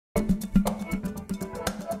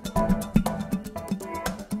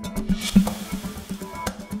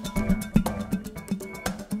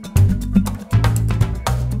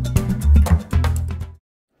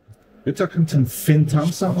We're talking to Finn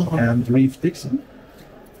Thomson and Reeve Rixon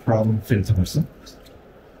from Finn Thomson,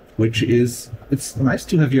 which is, it's nice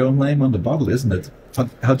to have your own name on the bottle, isn't it?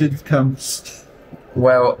 How did it come?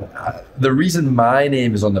 Well, the reason my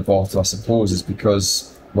name is on the bottle, I suppose, is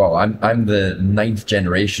because, well, I'm the 9th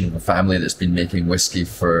generation of a family that's been making whiskey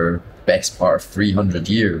for the best part of 300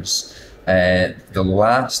 years. The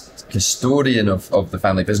last custodian of the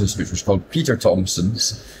family business, which was called Peter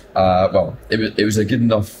Thomson's, well, it was a good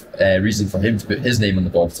enough reason for him to put his name on the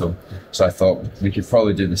bottle. So I thought we could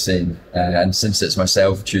probably do the same. And since it's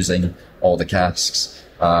myself choosing all the casks,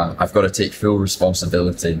 I've got to take full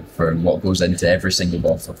responsibility for what goes into every single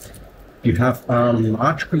bottle. You have a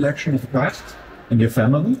large collection of casks in your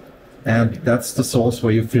family, and that's the source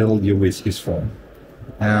where you fill your whiskies from.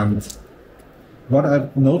 And what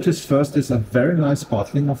I've noticed first is a very nice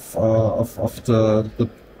bottling of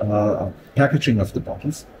the packaging of the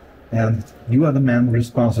bottles, and you are the man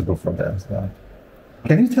responsible for that.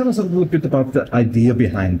 Can you tell us a little bit about the idea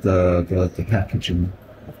behind the packaging?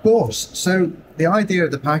 Of course. So the idea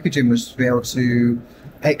of the packaging was to be able to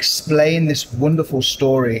explain this wonderful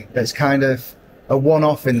story that's kind of a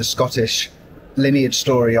one-off in the Scottish lineage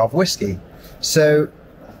story of whiskey. So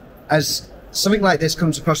as something like this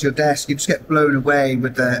comes across your desk, you just get blown away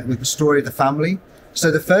with the story of the family. So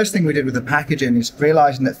the first thing we did with the packaging is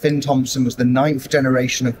realizing that Finn Thomson was the 9th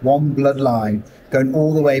generation of one bloodline, going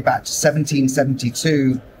all the way back to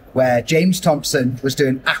 1772, where James Thomson was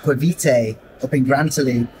doing aquavitae up in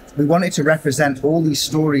Grantley. We wanted to represent all these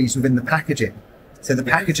stories within the packaging. So the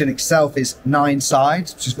packaging itself is 9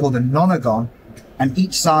 sides, which is called a nonagon, and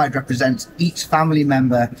each side represents each family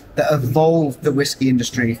member that evolved the whiskey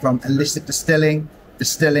industry from illicit distilling,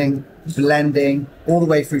 blending, all the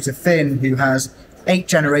way through to Finn, who has 8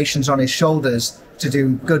 generations on his shoulders to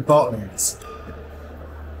do good bottlings.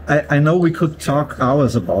 I know we could talk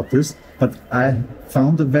hours about this, but I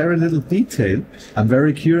found a very little detail I'm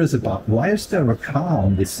very curious about. Why is there a car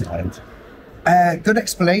on this side? Good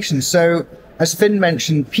explanation. So, as Finn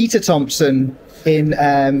mentioned, Peter Thomson in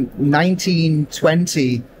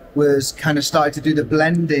 1920 was kind of started to do the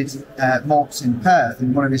blended malts in Perth,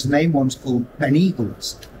 and one of his main ones called Ben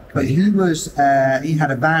Eagles. But he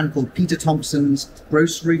had a van called Peter Thomson's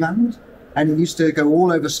Grocery Van, and he used to go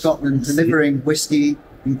all over Scotland delivering whiskey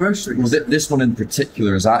in groceries. Well, this one in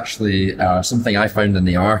particular is actually something I found in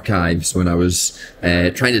the archives when I was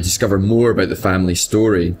trying to discover more about the family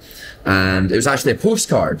story. And it was actually a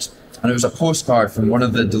postcard. And it was a postcard from one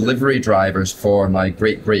of the delivery drivers for my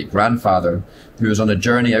great-great-grandfather, who was on a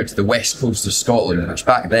journey out to the west coast of Scotland, which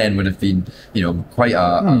back then would have been, you know, quite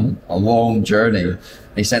a long journey.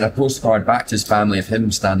 He sent a postcard back to his family of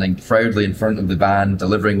him standing proudly in front of the van,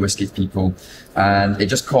 delivering whiskey to people. And it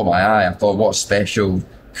just caught my eye. I thought, what a special,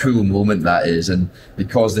 cool moment that is. And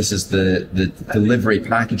because this is the delivery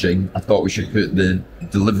packaging, I thought we should put the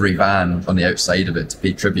delivery van on the outside of it to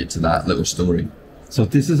pay tribute to that little story. So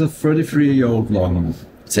this is a 33-year-old Longmorn.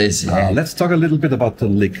 It is, yeah. Let's talk a little bit about the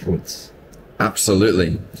liquids.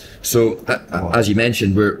 Absolutely. So, as you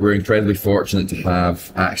mentioned, we're incredibly fortunate to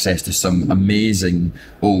have access to some amazing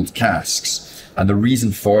old casks. And the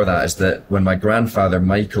reason for that is that when my grandfather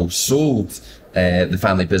Michael sold the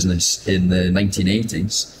family business in the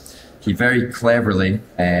 1980s, he very cleverly,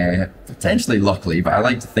 potentially luckily, but I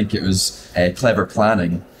like to think it was clever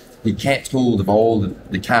planning, he kept hold of all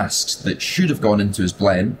the casks that should have gone into his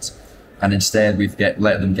blend, and instead we've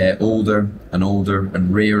let them get older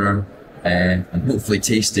and rarer, and hopefully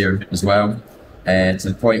tastier as well, to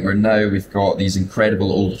the point where now we've got these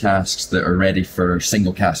incredible old casks that are ready for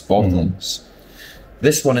single cask bottlings.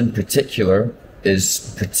 This one in particular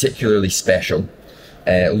is particularly special.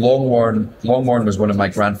 Longmorn was one of my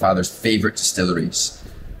grandfather's favourite distilleries.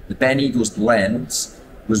 The Ben Eagles blend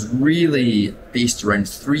was really based around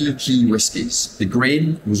 3 key whiskies. The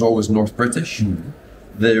grain was always North British.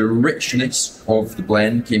 The richness of the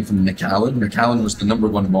blend came from Macallan. Macallan was the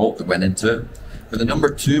 #1 malt that went into it. But the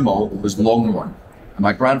 #2 malt was Longmorn. And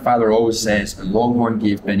my grandfather always says that Longmorn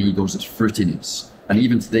gave Ben Eagles its fruitiness. And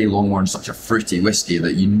even today, Longmorn is such a fruity whiskey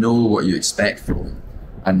that you know what you expect from it.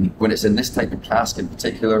 And when it's in this type of cask in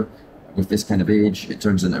particular, with this kind of age, it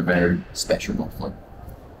turns into a very special bottle.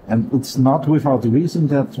 And it's not without reason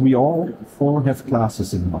that we all 4 have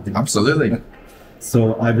glasses in mind. Absolutely.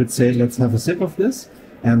 So I would say let's have a sip of this,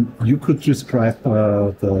 and you could describe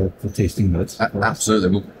the tasting notes.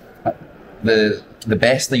 Absolutely. The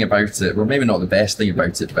best thing about it, well, maybe not the best thing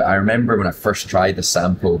about it, but I remember when I first tried the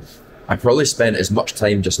sample, I probably spent as much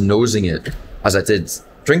time just nosing it as I did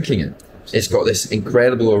drinking it. It's got this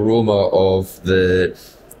incredible aroma of the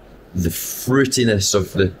the fruitiness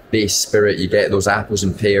of the base spirit. You get those apples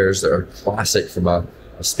and pears that are classic from a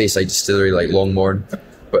Speyside distillery like Longmorn,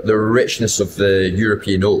 but the richness of the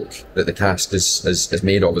European oak that the cask is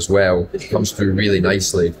made of as well comes through really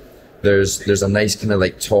nicely. There's a nice kind of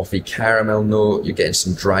like toffee caramel note. You're getting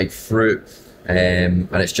some dried fruit, and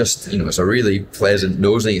it's just, you know, it's a really pleasant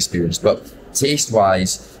nosing experience. But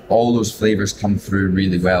taste-wise, all those flavors come through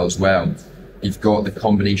really well as well. You've got the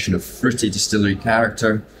combination of fruity distillery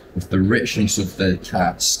character with the richness of the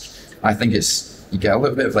cask. I think you get a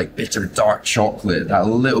little bit of like bitter dark chocolate, that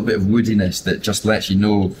little bit of woodiness that just lets you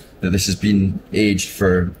know that this has been aged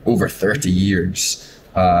for over 30 years.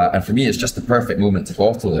 And for me, it's just the perfect moment to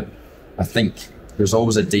bottle it. I think there's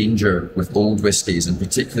always a danger with old whiskies, and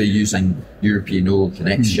particularly using European oak and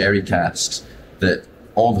ex-sherry casks, that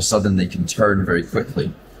all of a sudden they can turn very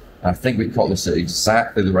quickly. I think we caught this at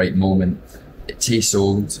exactly the right moment. It tastes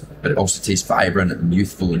old, but it also tastes vibrant and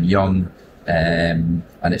youthful and young. And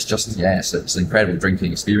it's just, yeah, it's an incredible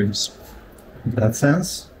drinking experience. That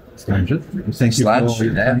sounds good. Thank you for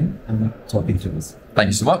coming and talking to us. Thank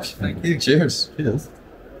you so much. Thank you. Cheers. Cheers.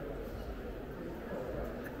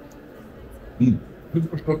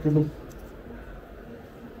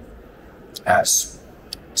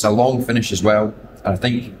 It's a long finish as well. And I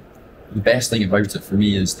think the best thing about it for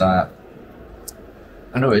me is that,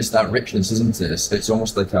 I know, it's that richness, isn't it? It's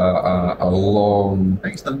almost like a long... I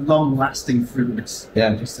think it's the long-lasting fruitness.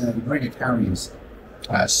 Yeah. Just very good carries.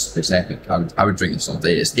 It's epic. I would drink this all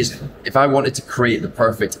day. If I wanted to create the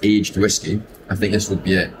perfect aged whiskey, I think this would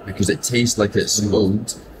be it, because it tastes like it's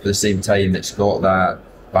old, at the same time it's got that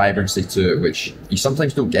vibrancy to it, which you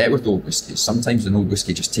sometimes don't get with old whiskies. Sometimes an old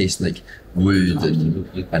whiskey just tastes like wood and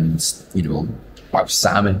you know,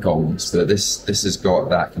 balsamic almost, but this has got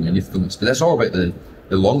that kind of youthfulness. But that's all about the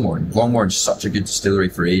Longmorn. Longmorn's such a good distillery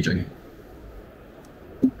for aging.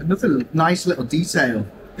 Another nice little detail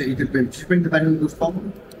that you could bring. Just bring the Ben Eagles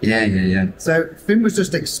bottle. Yeah. So Finn was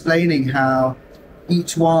just explaining how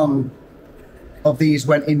each one of these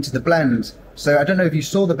went into the blend. So I don't know if you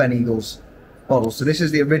saw the Ben Eagles bottle. So this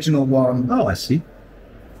is the original one. Oh, I see.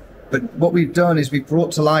 But what we've done is we've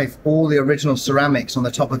brought to life all the original ceramics on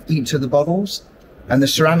the top of each of the bottles. And the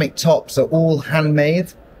ceramic tops are all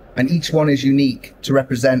handmade. And each one is unique to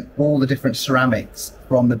represent all the different ceramics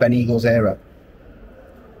from the Ben Eagles era.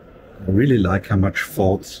 I really like how much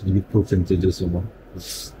thought you put into this one.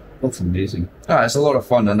 That's amazing. It's a lot of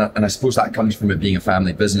fun, and I suppose that comes from it being a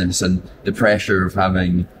family business and the pressure of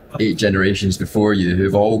having 8 generations before you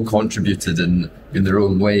who've all contributed in their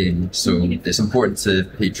own way. So it's important to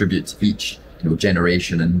pay tribute to each, you know,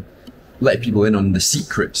 generation and let people in on the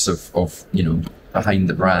secrets of you know, behind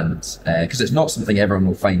the brand, because it's not something everyone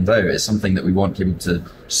will find out. It's something that we want people to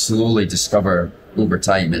slowly discover over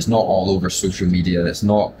time. It's not all over social media. It's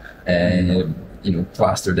not you know,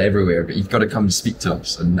 plastered everywhere, but you've got to come and speak to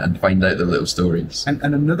us and find out the little stories. And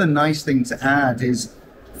another nice thing to add is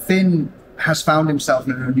Finn has found himself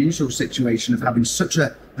in an unusual situation of having such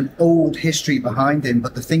an old history behind him,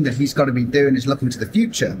 but the thing that he's got to be doing is looking to the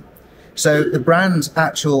future. So the brand's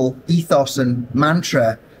actual ethos and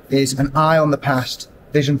mantra is an eye on the past,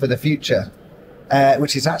 vision for the future,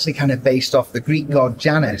 which is actually kind of based off the Greek god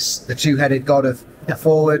Janus, the two-headed god of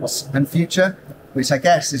forwards and future, which I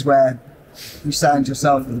guess is where you stand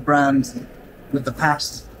yourself with the brand, with the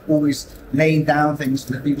past, always laying down things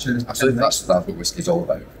for the future. Absolutely, that's what whiskey's all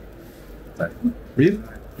about. Reeve,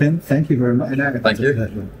 Finn, thank you very much. Thank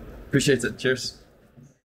you. Appreciate it. Cheers.